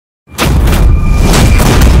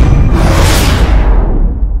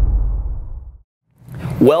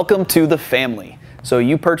Welcome to the family. So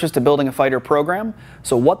you purchased a Building a Fighter program.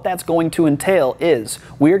 So what that's going to entail is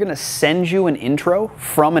we are going to send you an intro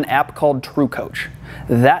from an app called TrueCoach.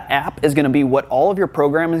 That app is going to be what all of your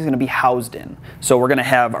programming is going to be housed in. So we're going to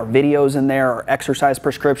have our videos in there, our exercise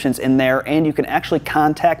prescriptions in there, and you can actually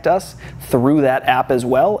contact us through that app as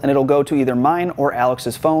well, and it'll go to either mine or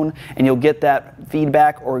Alex's phone, and you'll get that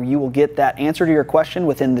feedback or you will get that answer to your question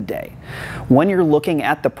within the day. When you're looking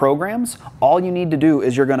at the programs, all you need to do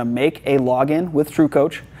is you're going to make a login with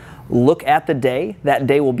TrueCoach, look at the day. That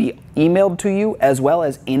day will be emailed to you as well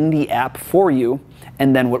as in the app for you.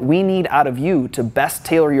 And then what we need out of you to best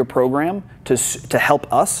tailor your program to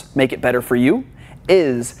help us make it better for you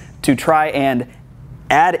is to try and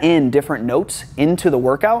add in different notes into the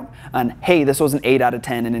workout on, hey, this was an 8 out of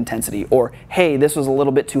 10 in intensity, or hey, this was a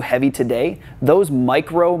little bit too heavy today. Those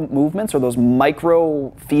micro movements or those micro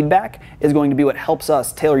feedback is going to be what helps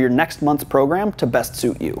us tailor your next month's program to best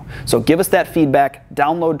suit you. So give us that feedback,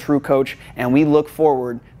 download TrueCoach, and we look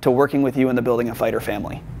forward to working with you in the Building a Fighter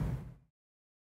family.